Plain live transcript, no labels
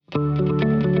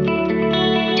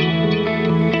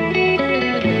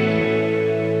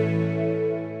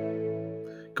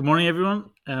everyone,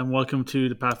 and welcome to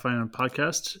the Pathfinder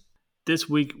podcast. This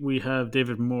week we have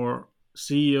David Moore,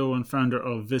 CEO and founder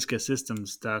of Viska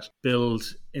Systems, that build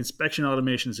inspection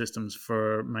automation systems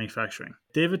for manufacturing.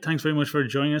 David, thanks very much for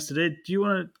joining us today. Do you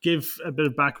want to give a bit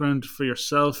of background for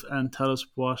yourself and tell us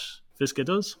what Viska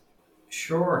does?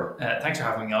 Sure. Thanks for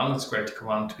having me on. It's great to come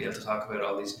on to be able to talk about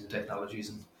all these new technologies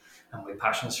and my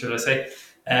passions, should I say.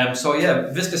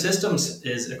 Viska Systems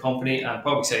is a company, and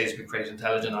what we say is we create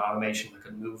intelligent automation that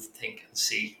can move, think, and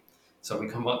see. So we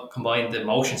combine the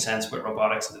motion sense with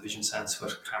robotics and the vision sense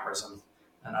with cameras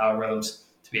and algorithms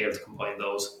to be able to combine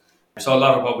those. So a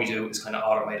lot of what we do is kind of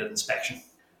automated inspection.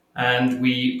 And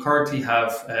we currently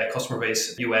have a customer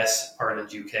base US,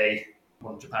 Ireland, UK,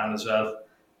 one in Japan as well.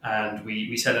 And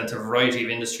we sell into a variety of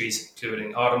industries,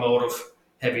 including automotive,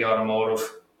 heavy automotive,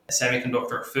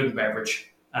 semiconductor, food and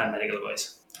beverage, and medical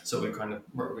device. So we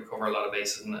cover a lot of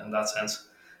bases in that sense.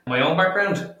 My own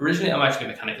background, originally I'm actually a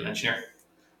mechanical engineer.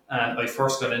 And I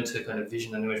first got into kind of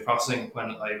vision and image processing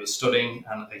when I was studying,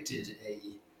 and I did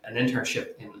an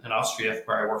internship in Austria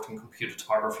where I worked in computer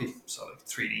tomography, so like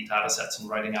 3D data sets and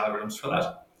writing algorithms for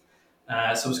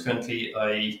that. Subsequently,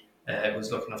 I was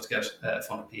lucky enough to get a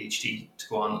funded PhD to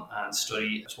go on and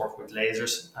study to work with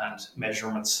lasers and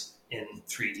measurements in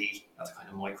 3D at the kind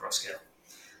of micro scale.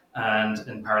 And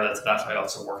in parallel to that, I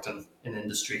also worked in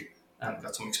industry and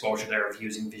got some exposure there of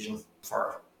using vision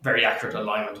for very accurate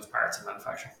alignment of parts in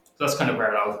manufacturing. So that's kind of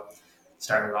where it all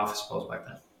started off, I suppose, back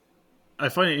then. I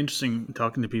find it interesting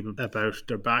talking to people about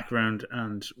their background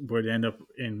and where they end up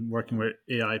in working with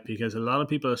AI, because a lot of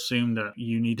people assume that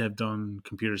you need to have done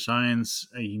computer science,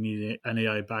 you need an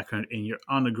AI background in your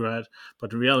undergrad, but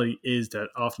the reality is that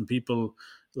often people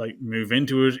move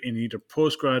into it in either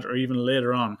postgrad or even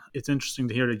later on. It's interesting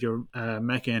to hear that your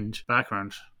mech end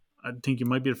background. I think you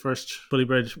might be the first fully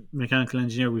bred mechanical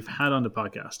engineer we've had on the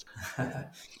podcast.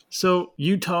 So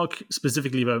you talk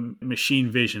specifically about machine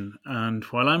vision, and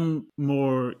while I'm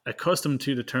more accustomed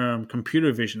to the term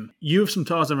computer vision, you have some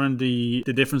thoughts around the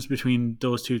difference between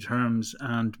those two terms,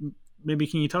 and maybe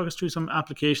can you talk us through some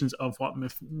applications of what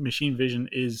machine vision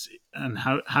is and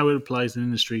how it applies in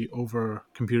industry over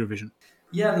computer vision?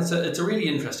 Yeah, it's a really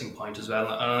interesting point as well,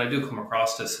 and I do come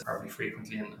across this probably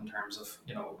frequently in terms of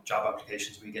job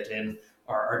applications we get in,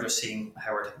 or just seeing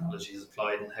how our technology is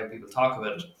applied and how people talk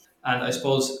about it. And I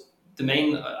suppose the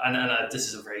main, and this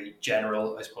is a very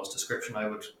general, I suppose, description I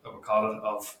would call it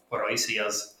of what I see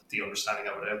as the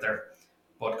understanding of it out there.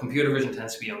 But computer vision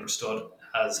tends to be understood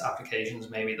as applications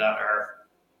maybe that are,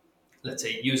 let's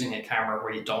say, using a camera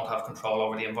where you don't have control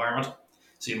over the environment.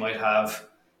 So you might have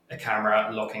a camera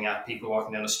looking at people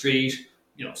walking down the street,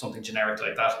 something generic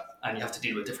like that, and you have to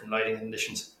deal with different lighting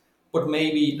conditions. But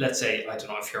maybe, let's say, I don't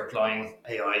know, if you're applying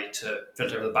AI to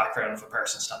filter the background of a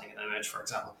person standing in an image, for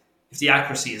example, if the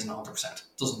accuracy isn't 100%, it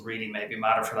doesn't really maybe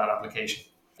matter for that application.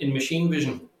 In machine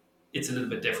vision, it's a little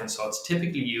bit different. So it's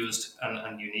typically used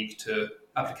and unique to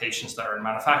applications that are in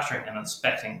manufacturing and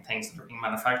inspecting things that are being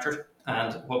manufactured.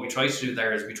 And what we try to do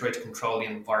there is we try to control the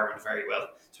environment very well.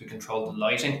 So we control the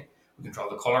lighting, we control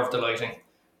the color of the lighting,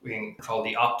 we can control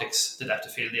the optics, the depth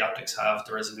of field the optics have,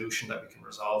 the resolution that we can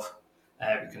resolve.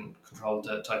 We can control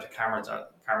the type of cameras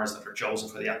that are chosen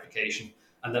for the application.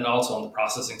 And then also on the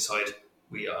processing side,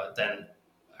 we then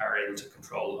are able to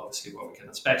control, obviously, what we can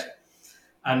inspect.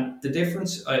 And the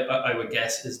difference, I would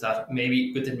guess, is that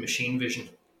maybe within machine vision,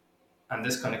 and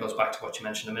this kind of goes back to what you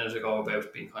mentioned a minute ago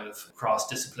about being kind of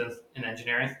cross-discipline in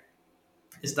engineering,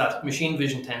 is that machine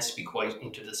vision tends to be quite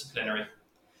interdisciplinary.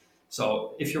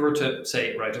 So if you were to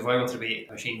say, right, if I wanted to be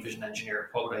a machine vision engineer,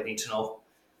 what would I need to know?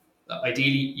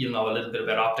 Ideally, you'll know a little bit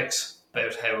about optics,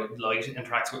 about how light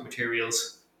interacts with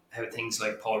materials, how things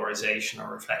like polarization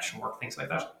or reflection work, things like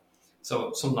that.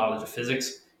 So some knowledge of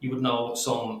physics. You would know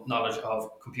some knowledge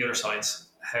of computer science.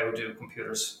 How do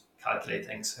computers calculate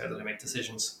things? How do they make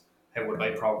decisions? How would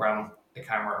I program a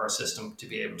camera or a system to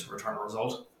be able to return a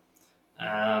result?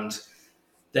 And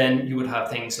then you would have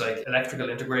things like electrical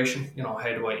integration. How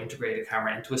do I integrate a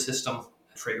camera into a system,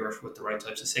 trigger it with the right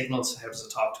types of signals? How does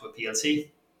it talk to a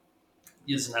PLC?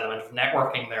 Use an element of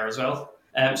networking there as well.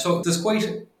 So there's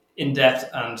quite in-depth,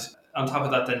 and on top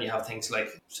of that, then you have things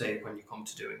like, say, when you come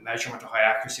to doing measurement or high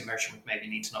accuracy measurement, maybe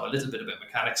you need to know a little bit about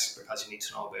mechanics because you need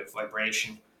to know about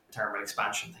vibration, thermal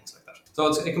expansion, things like that. So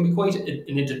it can be quite an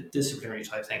interdisciplinary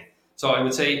type thing. So I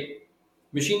would say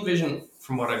machine vision,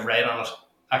 from what I've read on it,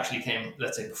 actually came,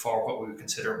 let's say, before what we would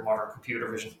consider modern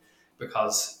computer vision,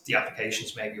 because the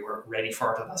applications maybe were ready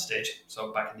for it at that stage,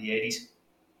 so back in the 80s.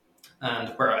 And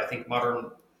where I think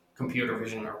modern computer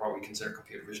vision, or what we consider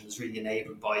computer vision, is really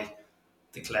enabled by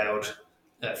the cloud,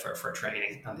 for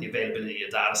training and the availability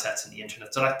of data sets in the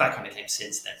internet. So that kind of came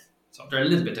since then. So they're a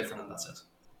little bit different in that sense.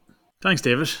 Thanks,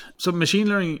 David. So, machine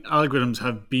learning algorithms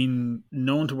have been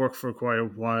known to work for quite a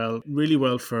while, really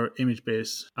well for image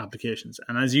based applications.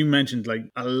 And as you mentioned, like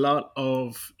a lot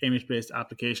of image based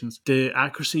applications, the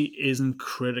accuracy isn't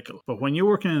critical. But when you're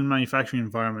working in a manufacturing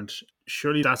environment,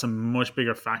 surely that's a much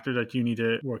bigger factor that you need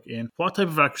to work in. What type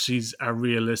of accuracies are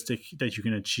realistic that you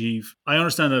can achieve? I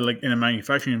understand that like in a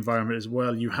manufacturing environment as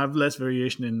well, you have less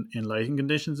variation in lighting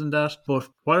conditions and that, but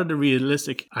what are the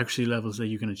realistic accuracy levels that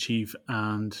you can achieve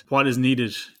and what is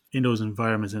needed in those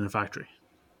environments in a factory?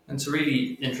 And it's a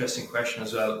really interesting question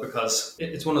as well, because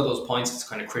it's one of those points that's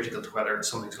kind of critical to whether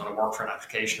something's going to work for an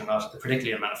application or not,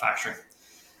 particularly in manufacturing.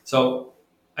 So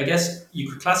I guess you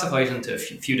could classify it into a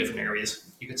few different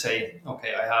areas. You could say,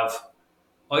 okay, I have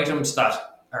items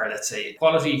that are, let's say,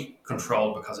 quality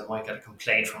control because I might get a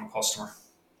complaint from a customer.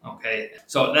 Okay,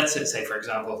 so let's say for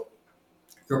example,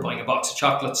 you're buying a box of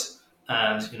chocolates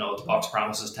and the box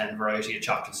promises 10 variety of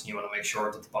chocolates and you want to make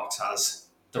sure that the box has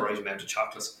the right amount of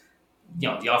chocolates. The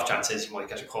off chance is you might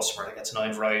get a customer that gets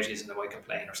 9 varieties and they might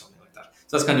complain or something like that.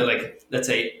 So that's kind of like, let's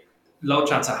say, low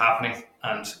chance of happening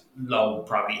and low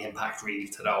probably impact really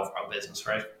to the overall business,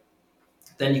 right?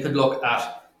 Then you could look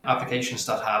at applications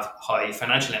that have high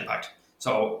financial impact.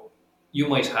 So you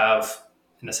might have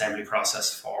an assembly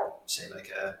process for, say,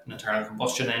 like an internal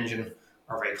combustion engine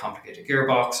or a very complicated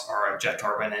gearbox or a jet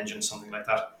turbine engine, something like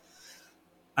that.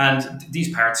 And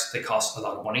these parts, they cost a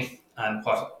lot of money. And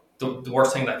what the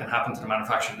worst thing that can happen to the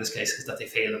manufacturer in this case is that they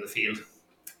fail in the field.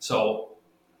 So,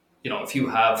 if you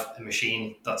have a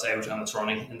machine that's out and it's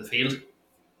running in the field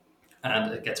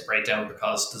and it gets a breakdown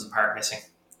because there's a part missing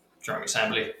during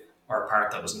assembly or a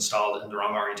part that was installed in the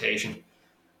wrong orientation,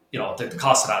 the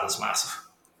cost of that is massive.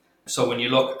 So when you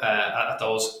look at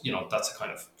those, that's a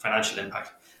kind of financial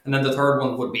impact. And then the third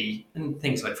one would be in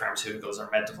things like pharmaceuticals or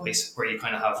med device, where you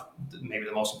kind of have maybe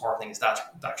the most important thing is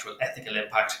that the actual ethical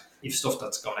impact. If stuff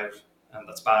that's gone out and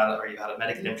that's bad, or you had a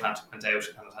medical implant went out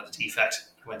and it had a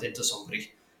defect and went into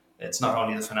somebody, it's not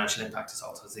only the financial impact, it's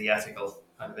also the ethical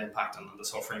kind of impact and the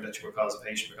suffering that you would cause a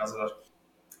patient because of that.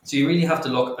 So you really have to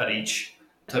look at each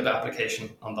type of application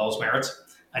on those merits,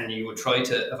 and you would try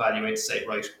to evaluate to say,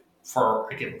 right, for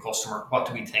a given customer, what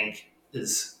do we think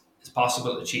is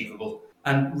possible, achievable?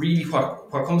 And really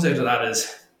what comes out of that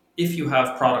is if you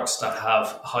have products that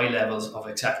have high levels of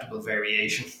acceptable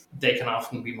variation, they can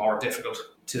often be more difficult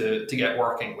to get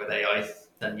working with AI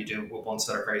than you do with ones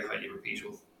that are very highly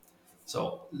repeatable.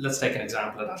 So let's take an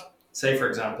example of that. Say, for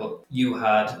example, you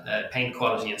had a paint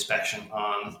quality inspection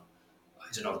on,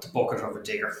 the bucket of a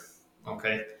digger.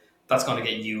 Okay, that's going to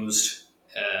get used.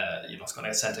 It's going to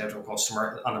get sent out to a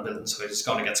customer on a building site. It's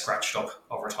going to get scratched up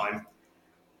over time.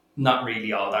 Not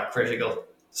really all that critical.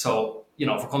 So,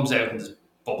 if it comes out and there's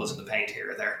bubbles in the paint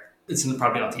here or there, it's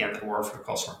probably not the end of the world for the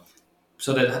customer.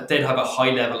 So they'd have a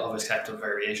high level of acceptable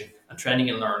variation, and training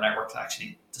in neural network to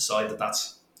actually decide that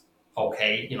that's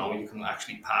okay. You can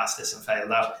actually pass this and fail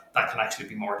that. That can actually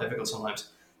be more difficult sometimes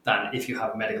than if you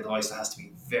have a medical device that has to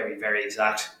be very, very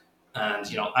exact. And,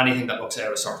 anything that looks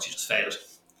out of sorts, you just fail it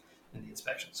in the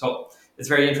inspection. So it's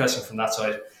very interesting from that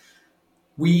side.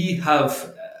 We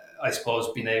have, I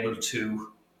suppose, been able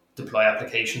to deploy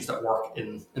applications that work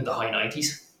in the high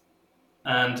 90s.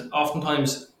 And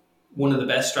oftentimes, one of the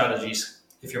best strategies,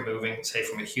 if you're moving, say,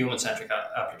 from a human-centric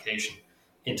application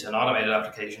into an automated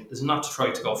application, is not to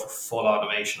try to go for full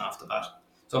automation off the bat.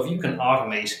 So if you can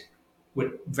automate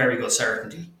with very good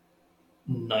certainty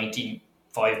 95%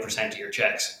 of your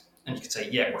checks, and you can say,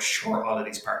 yeah, we're sure all of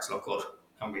these parts look good,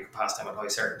 and we can pass them with high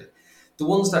certainty. The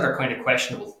ones that are kind of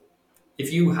questionable,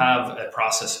 if you have a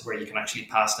process where you can actually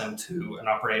pass them to an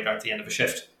operator at the end of a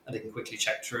shift and they can quickly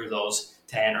check through those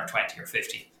 10 or 20 or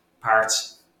 50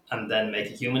 parts and then make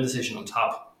a human decision on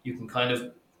top, you can kind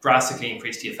of drastically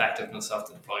increase the effectiveness of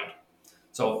the deployment.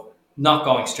 So not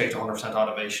going straight to 100%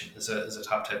 automation is a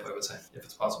top tip, I would say, if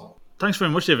it's possible. Thanks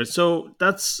very much, David. So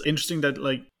that's interesting that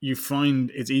you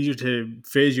find it's easier to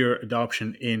phase your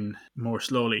adoption in more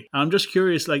slowly. I'm just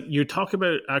curious, you talk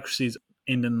about accuracies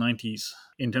in the 90s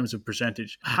in terms of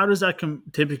percentage. How does that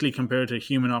typically compare to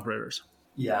human operators?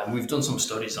 Yeah, and we've done some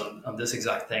studies on this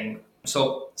exact thing.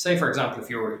 So say, for example, if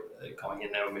you were going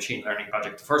in now a machine learning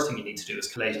project, the first thing you need to do is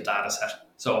collate a data set.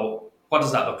 So what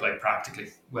does that look like practically?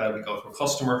 Well, we go to a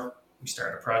customer, we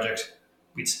start a project,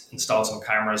 we'd install some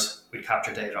cameras, we'd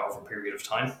capture data over a period of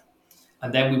time,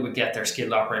 and then we would get their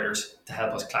skilled operators to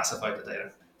help us classify the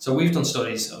data. So we've done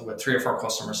studies with 3 or 4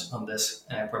 customers on this,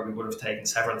 where we would have taken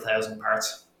several thousand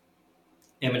parts,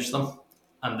 imaged them,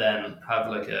 and then have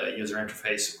like a user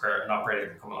interface where an operator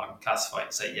can come along and classify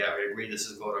and say, yeah, I agree this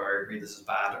is good, or I agree this is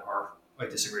bad, or I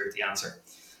disagree with the answer.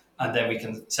 And then we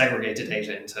can segregate the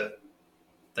data into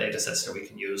data sets that we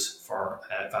can use for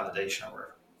validation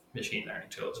or machine learning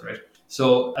tools, right?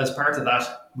 So as part of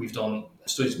that, we've done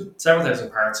studies with several thousand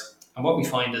parts. And what we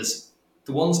find is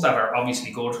the ones that are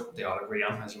obviously good, they all agree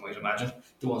on, as you might imagine.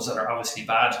 The ones that are obviously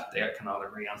bad, they can all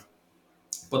agree on.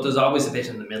 But there's always a bit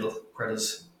in the middle where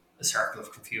there's a circle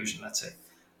of confusion, let's say.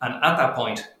 And at that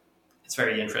point, it's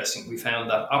very interesting. We found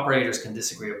that operators can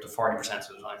disagree up to 40%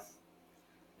 of the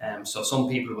time. So some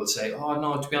people will say, oh,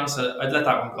 no, to be honest, I'd let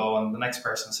that one go. And the next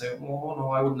person will say, oh, no,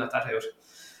 I wouldn't let that out.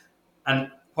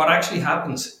 And what actually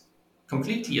happens,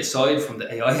 completely aside from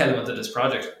the AI element of this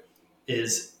project,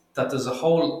 is that there's a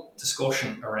whole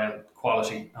discussion around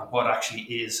quality and what actually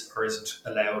is or isn't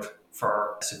allowed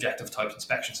for subjective type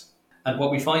inspections. And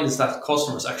what we find is that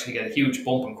customers actually get a huge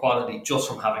bump in quality just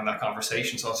from having that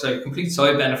conversation. So it's a complete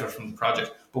side benefit from the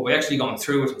project. But by actually going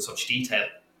through it in such detail,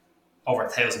 over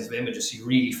thousands of images, you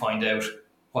really find out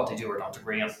what they do or don't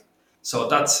agree on. So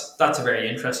that's a very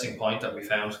interesting point that we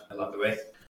found along the way.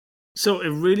 So it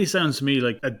really sounds to me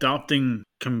like adopting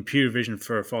computer vision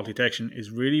for fault detection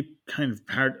is really kind of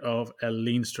part of a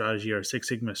lean strategy or a Six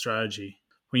Sigma strategy.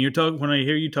 When I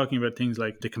hear you talking about things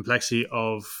like the complexity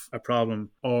of a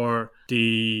problem or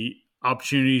the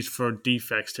opportunities for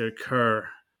defects to occur,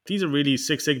 these are really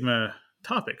Six Sigma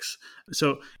topics.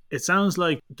 So it sounds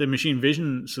like the machine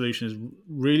vision solution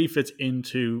really fits in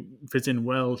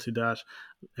well to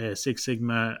that Six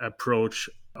Sigma approach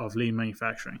of lean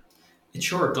manufacturing. It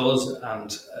sure does.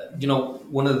 And,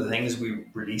 one of the things we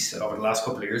released over the last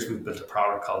couple of years, we've built a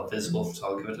product called Visible. So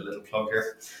I'll give it a little plug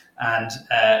here. And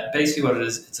basically what it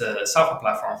is, it's a software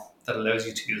platform that allows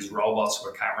you to use robots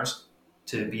or cameras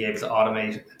to be able to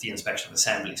automate the inspection of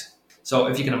assemblies. So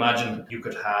if you can imagine, you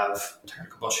could have an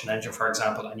internal combustion engine, for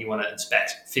example, and you want to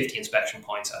inspect 50 inspection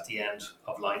points at the end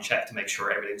of line check to make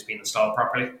sure everything's been installed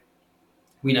properly.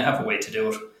 We now have a way to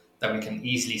do it that we can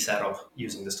easily set up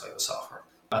using this type of software.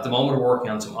 At the moment, we're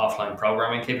working on some offline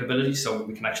programming capabilities, so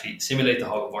we can actually simulate the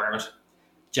whole environment,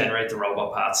 generate the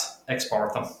robot paths,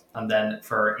 export them, and then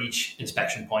for each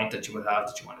inspection point that you would have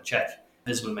that you want to check,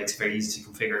 Visible makes it very easy to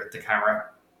configure the camera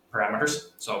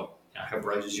parameters. So how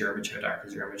bright is your image, how dark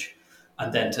is your image,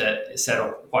 and then to set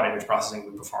up what image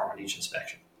processing we perform on each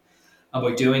inspection. And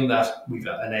by doing that, we've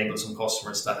enabled some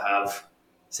customers that have,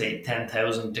 say,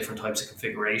 10,000 different types of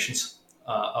configurations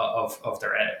of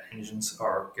their engines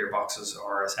or gearboxes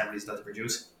or assemblies that they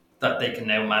produce, that they can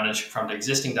now manage from the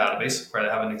existing database, where they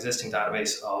have an existing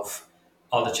database of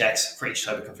all the checks for each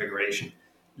type of configuration,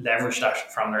 leverage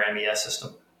that from their MES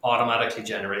system, automatically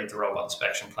generate the robot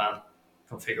inspection plan,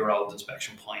 configure all the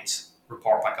inspection points,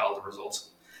 report back all the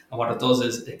results. And what it does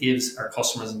is it gives our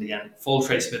customers in the end full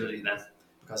traceability then,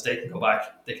 because they can go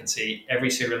back, they can see every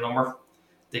serial number,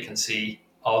 they can see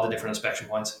all the different inspection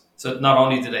points. So not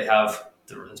only do they have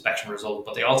the inspection result,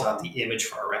 but they also have the image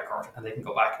for a record, and they can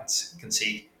go back and can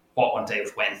see what went out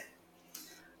when.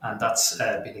 And that's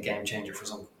been a game changer for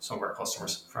some of our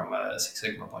customers from a Six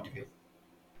Sigma point of view.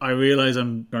 I realize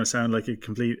I'm going to sound like a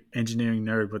complete engineering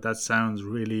nerd, but that sounds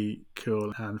really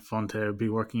cool and fun to be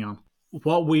working on.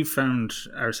 What we've found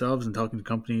ourselves in talking to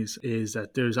companies is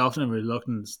that there's often a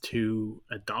reluctance to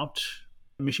adopt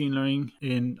machine learning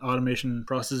in automation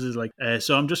processes.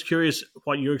 So I'm just curious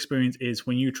what your experience is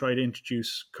when you try to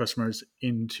introduce customers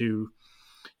into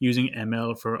using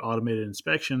ML for automated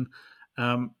inspection.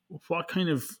 What kind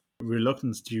of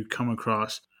reluctance do you come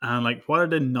across, and what are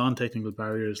the non-technical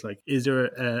barriers? Is there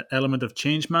an element of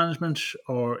change management,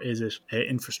 or is it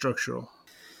infrastructural?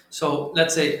 So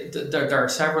let's say there are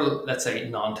several, let's say,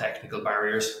 non-technical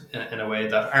barriers in a way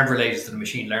that aren't related to the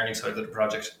machine learning side of the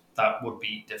project that would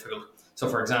be difficult. So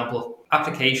for example,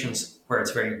 applications where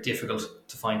it's very difficult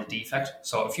to find a defect.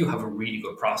 So if you have a really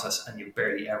good process and you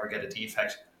barely ever get a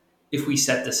defect, if we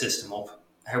set the system up,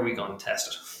 how are we going to test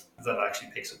it? That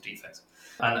actually picks up defects.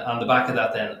 And on the back of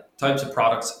that then, types of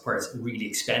products where it's really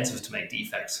expensive to make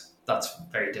defects, that's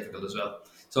very difficult as well.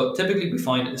 So typically we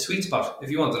find a sweet spot, if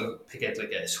you want to pick out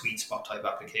a sweet spot type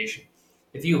application,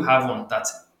 if you have one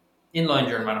that's inline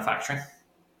during manufacturing,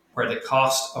 where the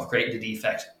cost of creating the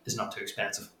defect is not too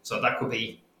expensive. So that could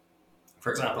be, for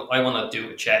example, I want to do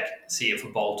a check, see if a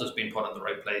bolt has been put in the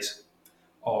right place,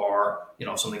 or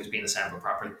something's been assembled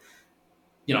properly.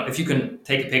 If you can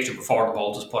take a picture before the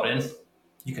bolt is put in,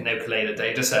 you can now collate a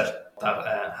data set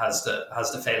that has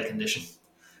the fail condition,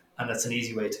 and that's an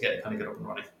easy way to get up and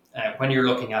running. When you're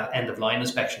looking at end of line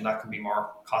inspection, that can be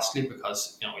more costly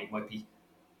because you might be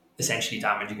essentially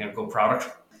damaging a good product.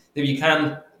 If you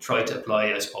can try to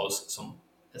apply, I suppose, some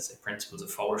let's say, principles of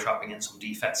photoshopping in some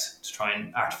defects to try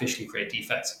and artificially create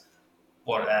defects.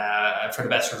 But for the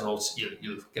best results,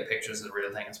 you'll get pictures of the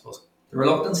real thing, I suppose. The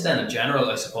reluctance then in general,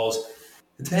 I suppose,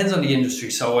 it depends on the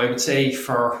industry. So I would say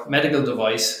for medical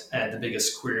device, the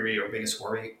biggest query or biggest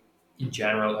worry in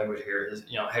general I would hear is,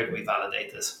 how do we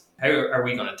validate this? How are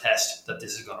we going to test that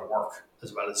this is going to work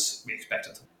as well as we expect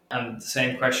it to? And the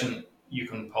same question you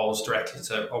can pose directly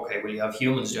to, okay, well, you have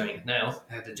humans doing it now.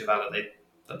 How did you validate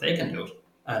that they can do it?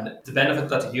 And the benefit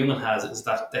that the human has is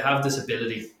that they have this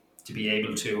ability to be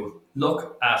able to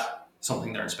look at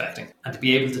something they're inspecting and to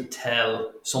be able to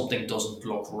tell something doesn't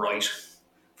look right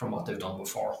from what they've done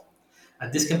before.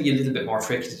 And this can be a little bit more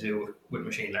tricky to do with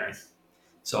machine learning.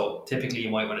 So typically you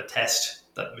might want to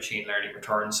test that machine learning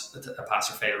returns a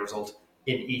pass or fail result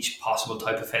in each possible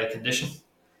type of fail condition.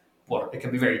 But it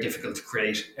can be very difficult to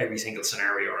create every single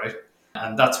scenario, right?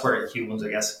 And that's where humans, I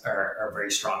guess, are very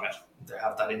strong at. They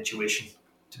have that intuition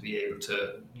to be able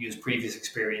to use previous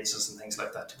experiences and things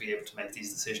like that to be able to make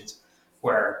these decisions,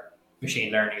 where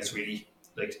machine learning is really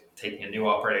like taking a new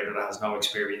operator that has no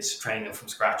experience, training them from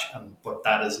scratch, but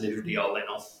that is literally all they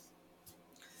know.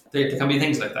 There can be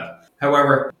things like that.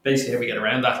 However, basically how we get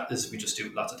around that is we just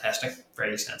do lots of testing,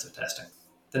 very extensive testing.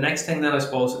 The next thing then, I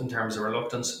suppose, in terms of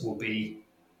reluctance will be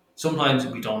sometimes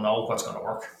we don't know what's going to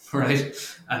work, right?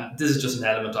 And this is just an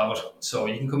element of it. So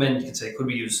you can come in, you can say, could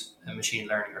we use machine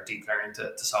learning or deep learning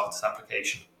to solve this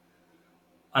application?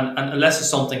 And unless it's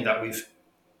something that we've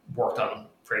worked on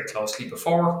very closely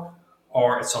before,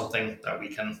 or it's something that we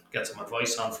can get some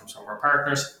advice on from some of our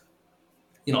partners,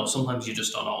 sometimes you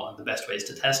just don't know, and the best way is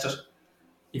to test it.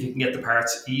 If you can get the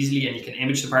parts easily and you can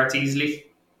image the parts easily,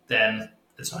 then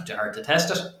it's not too hard to test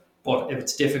it. But if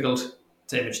it's difficult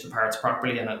to image the parts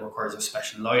properly and it requires a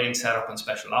special lighting setup and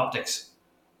special optics,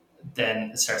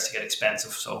 then it starts to get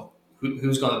expensive. So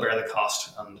who's going to bear the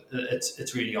cost? And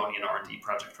it's really only an R&D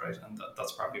project, right? And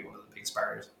that's probably one of the biggest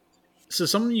barriers. So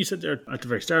something you said there at the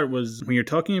very start was when you're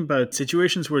talking about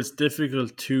situations where it's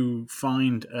difficult to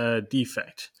find a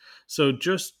defect. So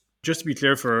just to be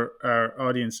clear for our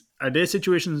audience, are there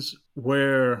situations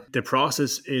where the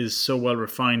process is so well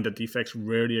refined that defects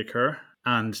rarely occur,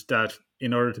 and that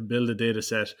in order to build a data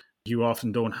set, you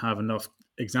often don't have enough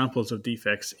examples of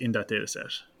defects in that data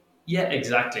set? Yeah,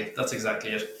 exactly. That's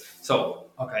exactly it. So,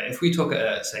 okay, if we took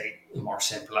say, a more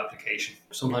simple application,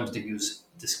 sometimes they use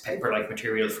this paper-like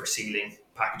material for sealing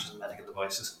packages of medical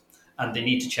devices, and they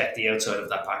need to check the outside of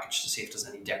that package to see if there's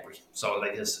any debris. So,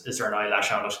 like, is there an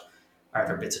eyelash on it? Are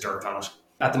there bits of dirt on it?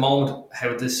 At the moment,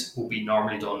 how this will be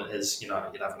normally done is, you'd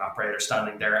have an operator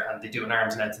standing there and they do an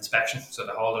arm's length inspection. So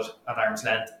they hold it at arm's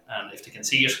length, and if they can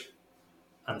see it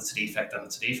and it's a defect, then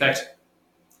it's a defect.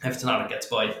 If it's not, it gets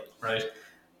by, right?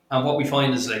 And what we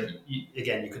find is, like,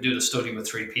 you could do the study with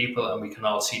 3 people and we can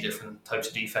all see different types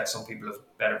of defects. Some people have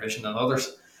better vision than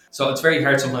others. So it's very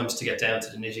hard sometimes to get down to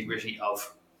the nitty gritty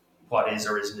of what is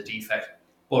or isn't a defect.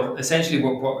 But essentially,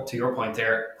 to your point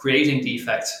there, creating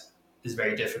defects is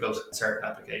very difficult in certain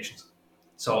applications.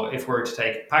 So if we're to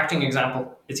take a packaging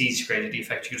example, it's easy to create a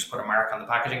defect. You just put a mark on the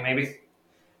packaging maybe,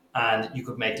 and you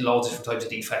could make loads of different types of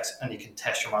defects and you can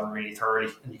test your model really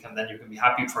thoroughly, and you can be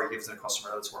happy before you give it to the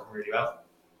customer that it's working really well.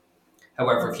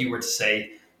 However, if you were to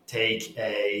say, take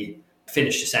a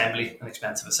finished assembly, an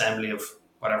expensive assembly of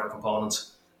whatever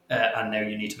components, and now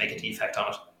you need to make a defect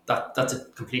on it, that's a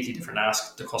completely different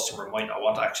ask. The customer might not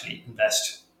want to actually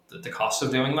invest the cost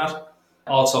of doing that.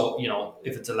 Also,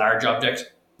 if it's a large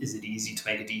object, is it easy to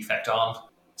make a defect on?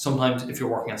 Sometimes if you're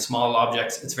working on small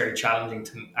objects, it's very challenging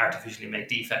to artificially make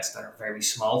defects that are very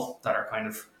small, that are kind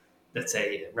of, let's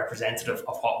say, representative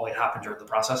of what might happen during the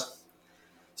process.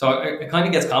 So it kind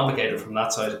of gets complicated from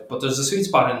that side, but there's a sweet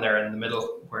spot in there in the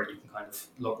middle where you can kind of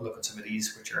look at some of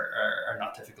these, which are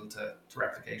not difficult to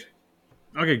replicate.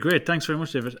 Okay, great. Thanks very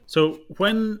much, David. So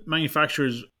when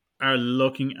manufacturers are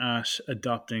looking at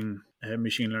adopting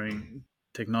machine learning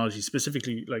technology,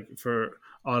 specifically like for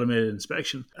automated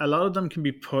inspection, a lot of them can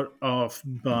be put off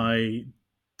by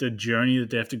the journey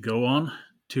that they have to go on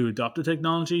to adopt the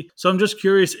technology. So I'm just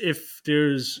curious if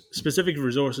there's specific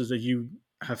resources that you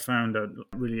have found that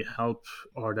really help,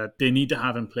 or that they need to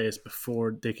have in place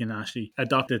before they can actually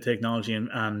adopt the technology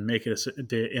and make it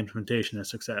the implementation a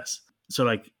success. So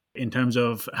like in terms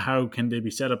of how can they be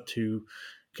set up to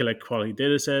collect quality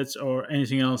data sets, or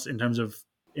anything else in terms of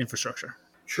infrastructure?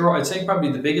 Sure, I'd say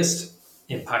probably the biggest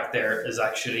impact there is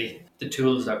actually the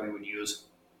tools that we would use.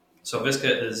 So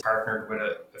Viska is partnered with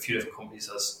a few different companies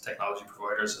as technology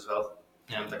providers as well,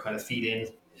 and that kind of feed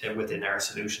in within our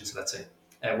solutions, let's say.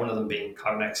 One of them being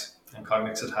Cognex, and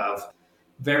Cognex would have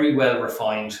very well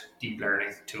refined deep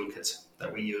learning toolkits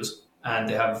that we use. and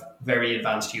they have very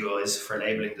advanced UIs for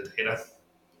labeling the data.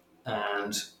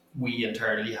 And we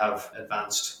internally have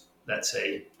advanced, let's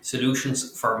say,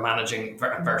 solutions for managing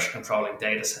and version controlling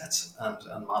data sets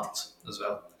and models as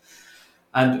well.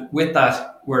 And with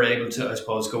that, we're able to, I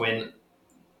suppose, go to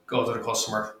the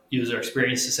customer user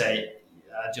experience to say,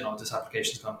 this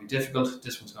application is going to be difficult,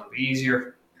 this one's going to be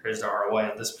easier, here's the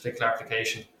ROI on this particular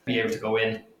application. Be able to go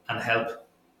in and help,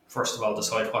 first of all,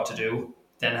 decide what to do,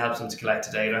 then help them to collect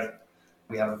the data.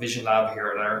 We have a vision lab here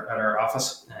at our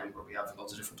office, where we have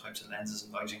loads of different types of lenses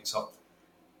and lighting. So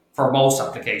for most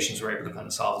applications, we're able to kind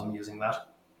of solve them using that.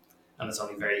 And it's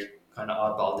only very kind of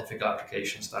oddball, difficult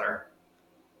applications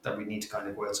that we need to kind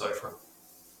of go outside for.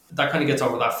 That kind of gets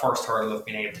over that first hurdle of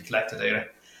being able to collect the data.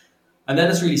 And then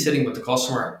it's really sitting with the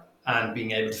customer and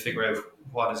being able to figure out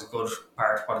what is a good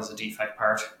part, what is a defect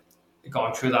part,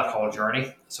 going through that whole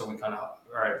journey. So we kind of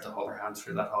are able to hold our hands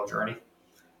through that whole journey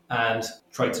and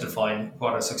try to define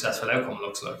what a successful outcome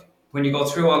looks like. When you go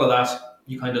through all of that,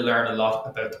 you kind of learn a lot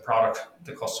about the product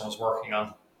the customer's working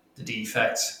on, the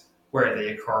defects, where they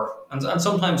occur. And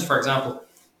sometimes, for example,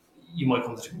 you might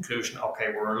come to the conclusion,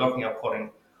 okay, we're looking at putting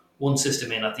one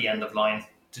system in at the end of line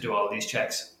to do all these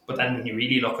checks. But then when you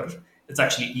really look at it, it's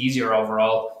actually easier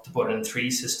overall to put in 3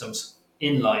 systems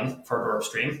in line further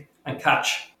upstream and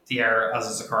catch the error as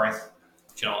it's occurring,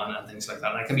 and things like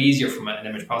that. And it can be easier from an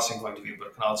image processing point of view, but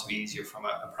it can also be easier from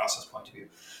a process point of view.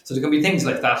 So there can be things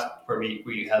like that where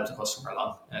we help the customer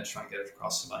along to try and get it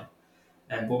across the line.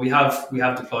 But we have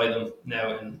deployed them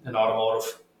now in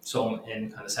automotive, some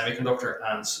in kind of semiconductor,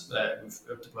 and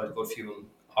we've deployed a good few in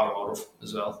automotive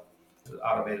as well.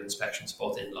 Automated inspections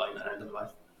both in line and end of line.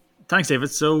 Thanks,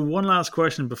 David. So one last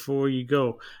question before you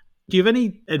go. Do you have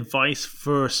any advice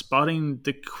for spotting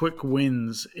the quick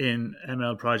wins in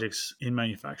ML projects in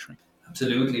manufacturing?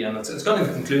 Absolutely, and it's kind of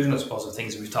the conclusion, I suppose, of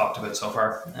things we've talked about so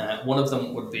far. One of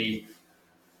them would be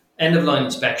end-of-line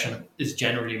inspection is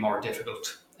generally more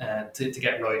difficult to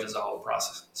get right as a whole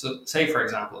process. So say, for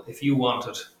example, if you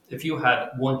had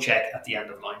one check at the end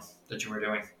of line that you were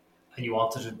doing and you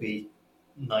wanted it to be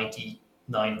 99%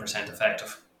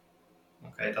 effective,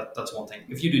 okay, that's one thing.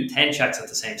 If you do 10 checks at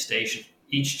the same station,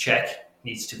 each check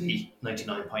needs to be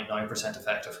 99.9%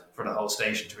 effective for the whole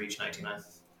station to reach 99.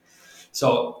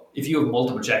 So if you have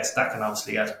multiple checks, that can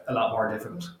obviously get a lot more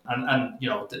difficult. And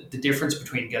the difference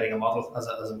between getting a model, as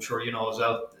I'm sure you know as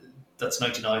well, that's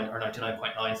 99 or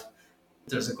 99.9,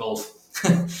 there's a gulf.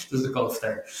 There's a gulf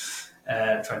there,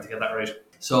 trying to get that right.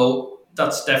 So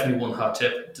that's definitely one hot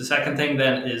tip. The second thing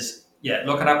then is,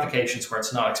 look at applications where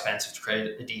it's not expensive to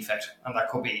create a defect. And that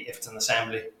could be, if it's an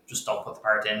assembly, just don't put the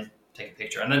part in, take a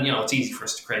picture. And then, it's easy for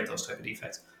us to create those type of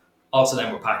defects. Also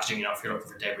then with packaging, if you're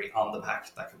looking for debris on the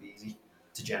pack, that can be easy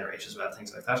to generate as well,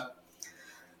 things like that.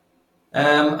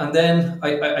 And then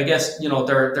I guess,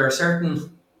 there are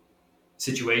certain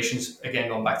situations, again,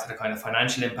 going back to the kind of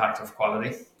financial impact of quality,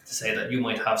 to say that you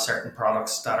might have certain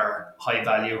products that are high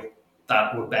value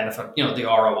that would benefit, the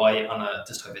ROI on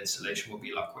this type of installation would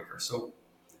be a lot quicker. So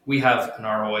we have an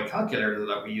ROI calculator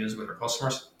that we use with our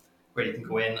customers, where you can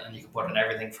go in and you can put in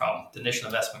everything from the initial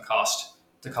investment cost,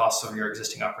 the cost of your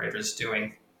existing operators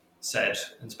doing said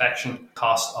inspection,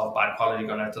 cost of bad quality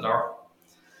going out the door.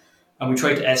 And we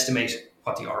try to estimate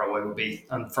what the ROI would be.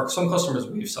 And for some customers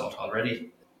we've sold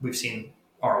already, we've seen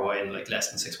ROI in less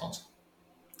than 6 months.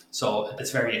 So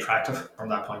it's very attractive from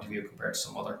that point of view compared to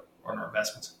some other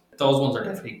investments. Those ones are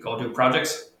definitely go-do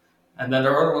projects. And then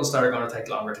there are other ones that are going to take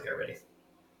longer to get ready.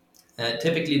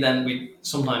 Typically then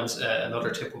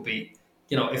another tip would be,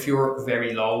 if you're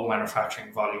very low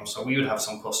manufacturing volume, so we would have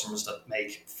some customers that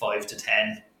make 5 to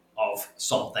 10 of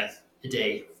something a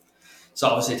day. So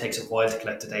obviously it takes a while to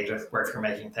collect the data, where if you're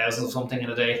making thousands of something in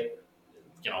a day,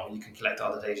 you can collect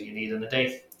all the data you need in a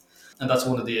day. And that's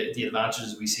one of the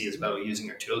advantages we see as well with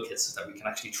using our toolkits, is that we can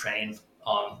actually train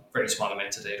on very small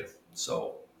amounts of data.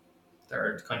 So there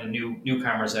are kind of new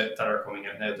cameras out that are coming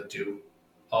out now that do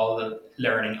all the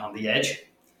learning on the edge.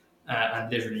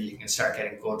 And literally you can start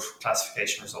getting good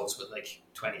classification results with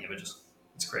 20 images.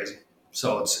 It's crazy.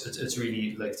 So it's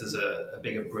really there's a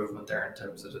big improvement there in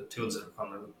terms of the tools that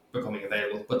are becoming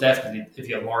available. But definitely, if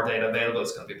you have more data available,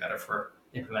 it's going to be better for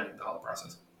implementing the whole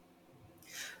process.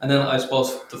 And then I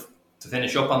suppose to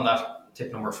finish up on that,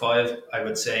 tip number 5, I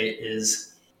would say,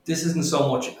 is this isn't so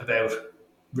much about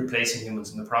replacing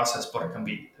humans in the process, but it can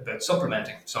be about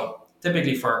supplementing. So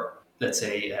typically for, let's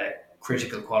say,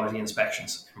 critical quality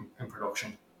inspections in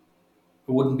production,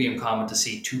 it wouldn't be uncommon to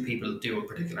see 2 people do a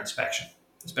particular inspection,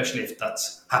 especially if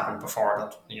that's happened before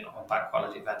that, a bad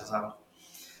quality event has happened.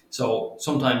 So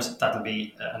sometimes that'll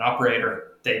be an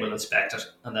operator, they will inspect it,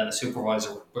 and then a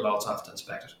supervisor will also have to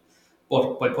inspect it.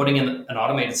 But by putting in an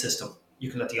automated system, you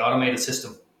can let the automated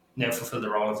system now fulfill the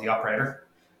role of the operator,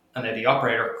 and then the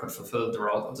operator could fulfill the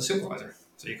role of the supervisor.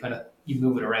 So you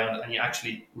move it around and you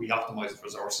actually re-optimize the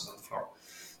resources on the floor.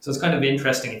 So it's kind of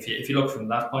interesting if you look from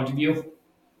that point of view,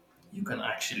 you can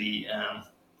actually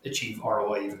achieve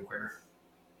ROI even quicker.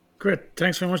 Great.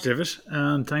 Thanks very much, David.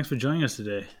 And thanks for joining us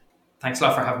today. Thanks a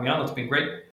lot for having me on. It's been great.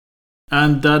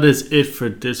 And that is it for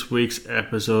this week's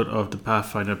episode of the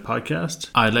Pathfinder podcast.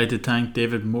 I'd like to thank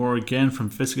David Moore again from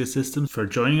Viska Systems for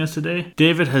joining us today.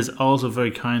 David has also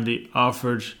very kindly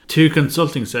offered 2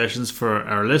 consulting sessions for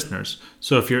our listeners.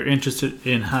 So if you're interested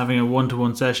in having a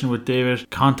one-to-one session with David,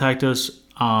 contact us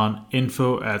on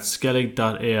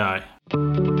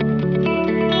info@skellig.ai.